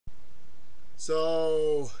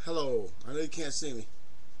So, hello. I know you can't see me.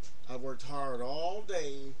 I worked hard all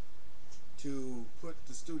day to put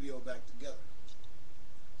the studio back together.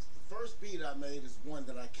 The first beat I made is one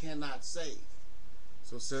that I cannot save.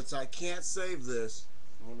 So since I can't save this,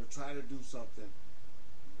 I'm going to try to do something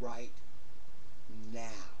right now.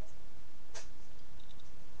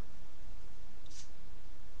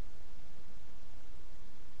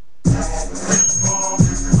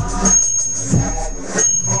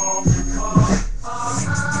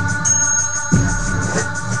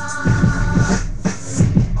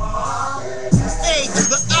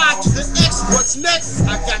 What's next?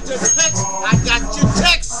 I got your text, I got your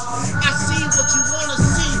text. I see what you wanna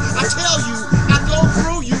see. I tell you, I go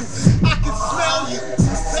through you. I can smell you.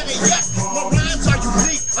 Better yet, my rhymes are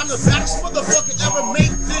unique. I'm the baddest motherfucker ever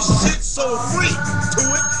make this shit so free. To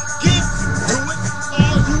it, get to it.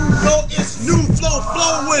 All you know is new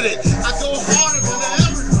flow with it. I go harder than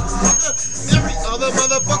every motherfucker. Every other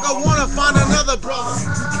motherfucker wanna find another brother.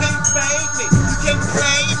 You can't fade me, you can't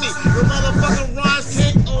play me. Your motherfucking rhymes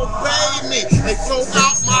can't obey me. They flow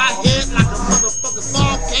out my head like a motherfucking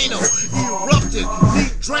volcano. Erupted,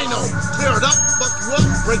 need Drano. Clear it up, fuck you up,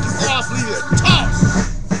 break you off, leave you a toss.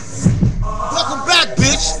 Welcome back,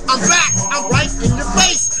 bitch. I'm back. I'm right in your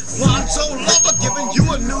face. Blonde soul lover giving you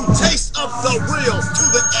a new taste of the real. To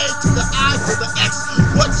the A, to the I, to the X.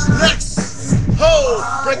 What's next? Ho,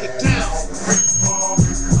 break it down.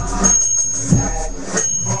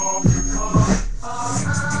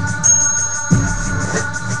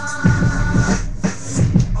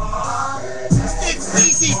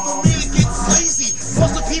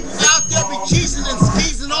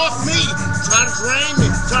 Drain me,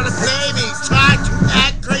 try to play me, try to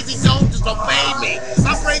act crazy, don't just obey me.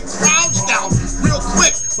 I break crowds down real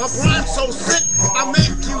quick, my rhyme's so sick, I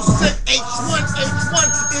make you sick. H1,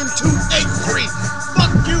 into H3.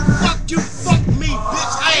 Fuck you, fuck me,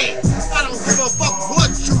 bitch. Hey, I don't give a fuck what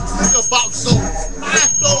you think about, so I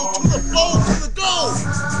flow to the goal.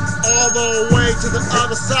 All the way to the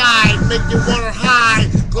other side, make you wanna hide,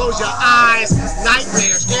 close your eyes,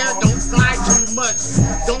 nightmare, scared, don't cry too much,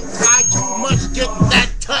 don't cry too much, get that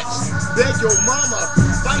touch, beg your mama,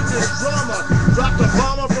 fight this drama, drop the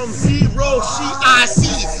bomber from hero, I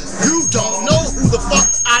see, you don't know who the fuck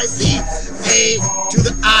I be, A to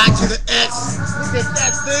the I to the X, look at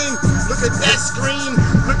that thing, look at that screen,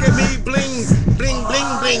 look at me bling, bling, bling,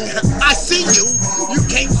 bling, I see you, you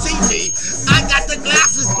can't see me, I got the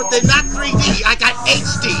glasses, but they're not 3D, I got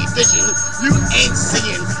HD vision, you ain't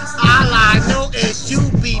seeing, all I know is you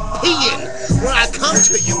be peeing. When I come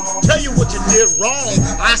to you, tell you what you did wrong.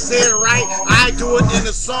 I say it right, I do it in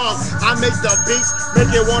the song. I make the beats,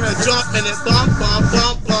 make you wanna jump and it bump, bump,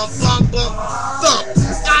 bump, bump, bump, bump, thump.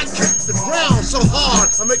 I kick the ground so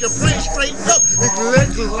hard, I make your brain straighten up, it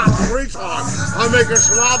like a retard. I make it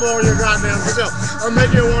slobber on your goddamn self. I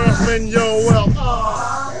make you wanna spend your wealth.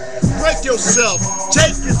 Break yourself,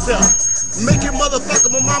 take yourself. Make it motherfucker,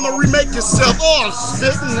 my mama remake yourself. Oh, I'm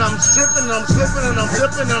spitting, I'm stripping, I'm slipping, and I'm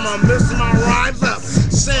dipping, and I'm missing my rhymes up.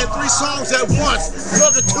 Saying 3 songs at once,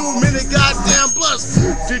 love the 2-minute goddamn bus.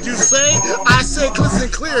 Did you say? I said listen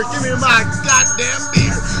clear, give me my goddamn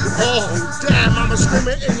beer. Oh, damn, I'm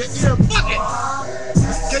screaming in your ear, fuck it.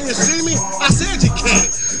 Can you see me? I said you can't.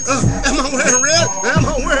 Am I wearing red? Am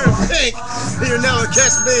I wearing pink? You never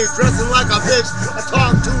catch me dressing like a bitch. I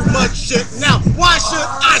talk too much shit now. Why should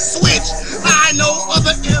I switch? I know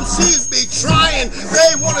other MCs be trying.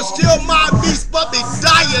 They want to steal my beats but be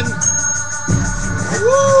dying.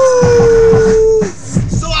 Woo!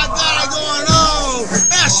 So I got it going on.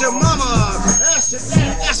 Ask your mama, ask your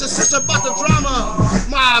dad, ask your sister about the drama.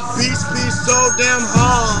 My beats be so damn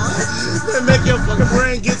hard. They make your fucking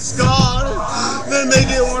brain get scarred. They make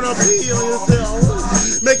you wanna pee on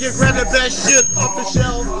yourself. Make you grab the best shit off the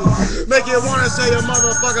shelf. Make you wanna say your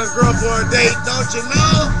motherfucking girl for a date, don't you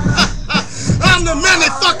know? I'm the man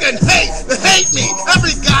they fucking hate. They hate me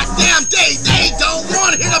every goddamn day. They don't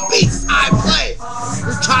wanna hear the beats I play.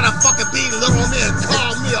 You try to fucking belittle me and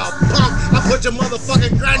call me a punk. I put your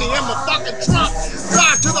motherfucking granny in my fucking trunk.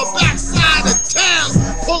 Drive to the backside of town.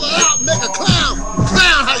 Pull it out, make a clown.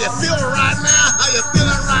 Clown, how you feeling right now? How you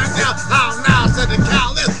feeling right now? How now, said the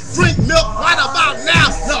cow. Let's drink milk right about now.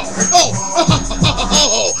 No,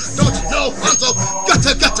 don't you know, Hanzo? Got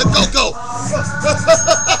to go.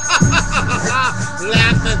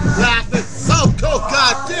 Laughing, go,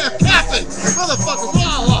 goddamn capping. Motherfuckers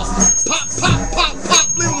all off. Pop,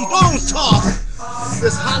 leave them bones talk.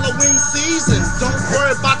 It's Halloween season. Don't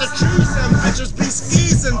worry about the trees. Them bitches be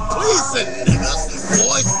skeezing, pleasing niggas,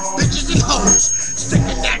 boys, bitches, and hoes.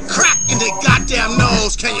 Sticking that crack in their goddamn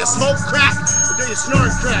nose. Can you smoke crack? Or do you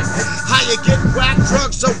snort crack. How you get whack,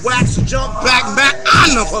 drugs or wax, jump back,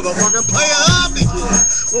 I'm the motherfucking player of the year.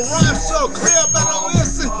 Well, rhyme's so clear, better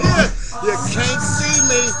listen here. You can't see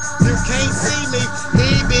me, you can't see me.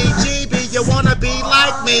 EBGB, you wanna be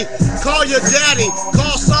like me? Call your daddy,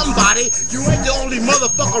 call somebody. You ain't the only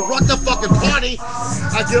motherfucker run the fucking party.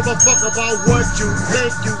 I give a fuck about what you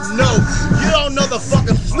think you know. You don't know the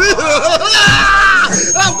fucking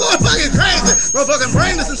I'm going fucking crazy. My fucking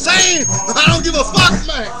brain is insane. I don't give a fuck,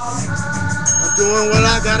 man. I'm doing what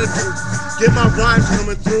I gotta do. Get my rhymes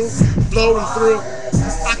coming through, blowing through.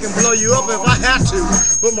 I can blow you up if I have to,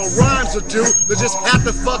 but my rhymes will do. They just have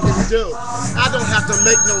to fucking do. I don't have to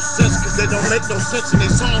make no sense, cause they don't make no sense in their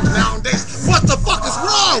songs nowadays. What the fuck is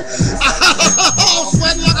wrong? I'm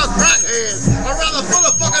sweating like a crackhead. I'd rather put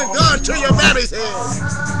a fucking gun to your baby's head.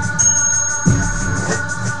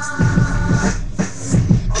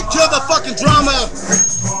 And kill the fucking drama.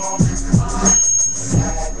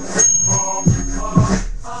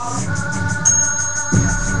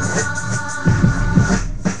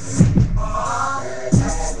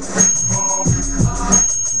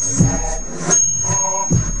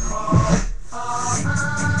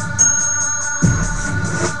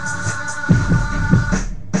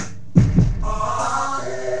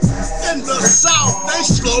 South, they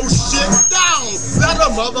slow shit down. Let a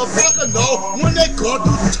motherfucker know when they go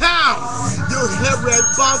through town. You hear it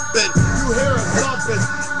bumping, you hear it bumping.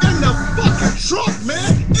 In the fucking truck,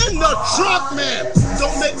 man. In the truck, man.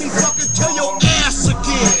 Don't make me fucking tell your ass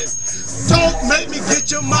again. Don't make me get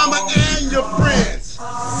your mama and your friends.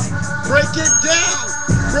 Break it down.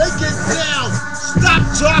 Break it down. Stop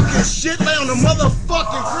talking shit, lay on the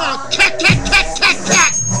motherfucking ground. Cat, cat, cat, cat,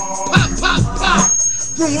 cat. Pop, pop, pop.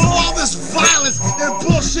 From all this violence and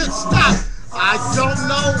bullshit stop. I don't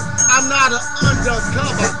know, I'm not an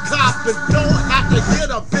undercover cop and don't have to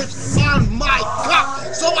get a bitch on my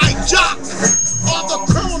cock. So I jock. All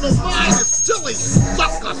the criminal mind is silly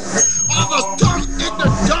suckers. All the dumb,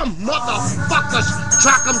 ignorant, dumb motherfuckers.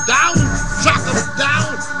 Track them down,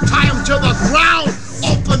 tie them to the ground.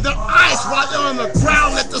 Open their eyes while they're on the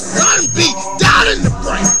ground. Let the sun beat down in the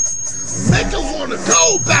brain. Make them wanna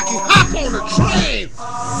go back and hop on the train.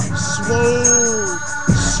 Smooth,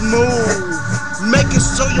 smooth. Make it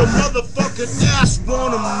so your motherfucking ass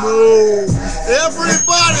wanna move.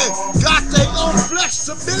 Everybody got their own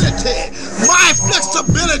flexibility. My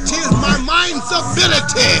flexibility is my mind's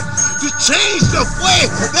ability to change the way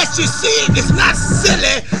that you see it. It's not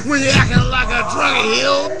silly when you're acting like a drunken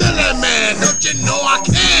hillbilly, man. Don't you know I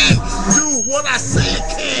can do what I say I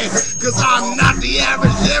can? Cause I'm not the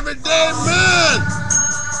average everyday man.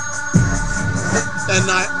 And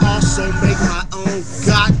I also make my own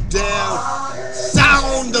goddamn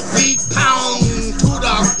sound, the beat pound to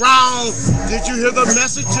the ground. Did you hear the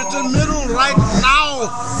message in the middle right now?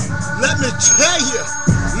 Let me tell you,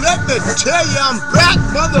 I'm back,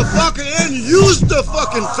 motherfucker, and use the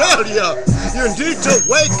fucking failure. You need to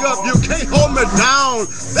wake up, you can't hold me down.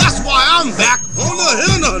 That's why I'm back on the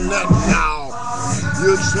internet now.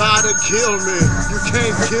 You try to kill me, you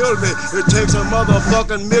can't kill me. It takes a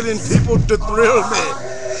motherfucking million people to thrill me.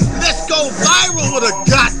 Let's go viral with a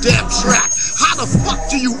goddamn track. How the fuck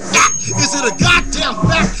do you act? Is it a goddamn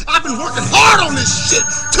fact? I've been working hard on this shit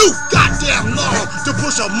too goddamn long to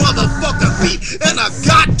push a motherfucking beat and a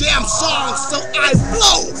goddamn song, so I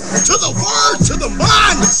blow to the word, to the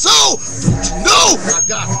mind, the soul. Don't you know I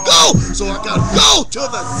gotta go? So I gotta go to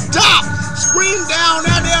the top. Scream down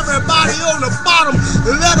at everybody on the bottom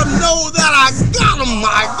and let them know that I got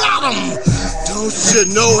them. Don't you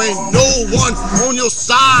know ain't no one on your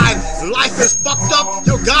side? Life is fucked up,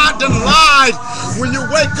 your God done lied. When you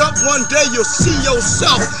wake up one day, you'll see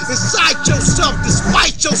yourself inside yourself,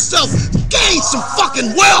 despite yourself. Gain some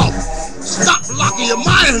fucking wealth. Stop locking your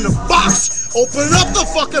mind in the box. Open up the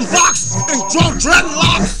fucking box and grow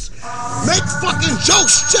dreadlocks. Make fucking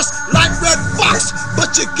jokes just like Red Fox,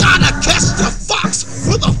 but you gotta catch the fox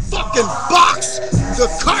with a fucking box. The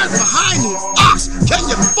cart behind the ox, can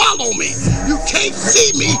you follow me? You can't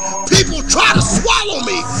see me, people try to swallow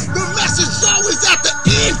me. The message is always at the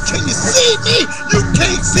end, can you see me? You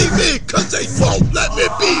can't see me, cause they won't let me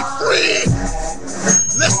be free.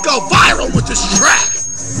 Let's go viral with this track.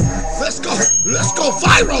 Let's go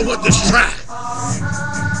viral with this track.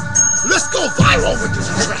 Let's go viral with this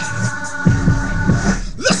track.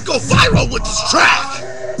 Let's go viral with this track.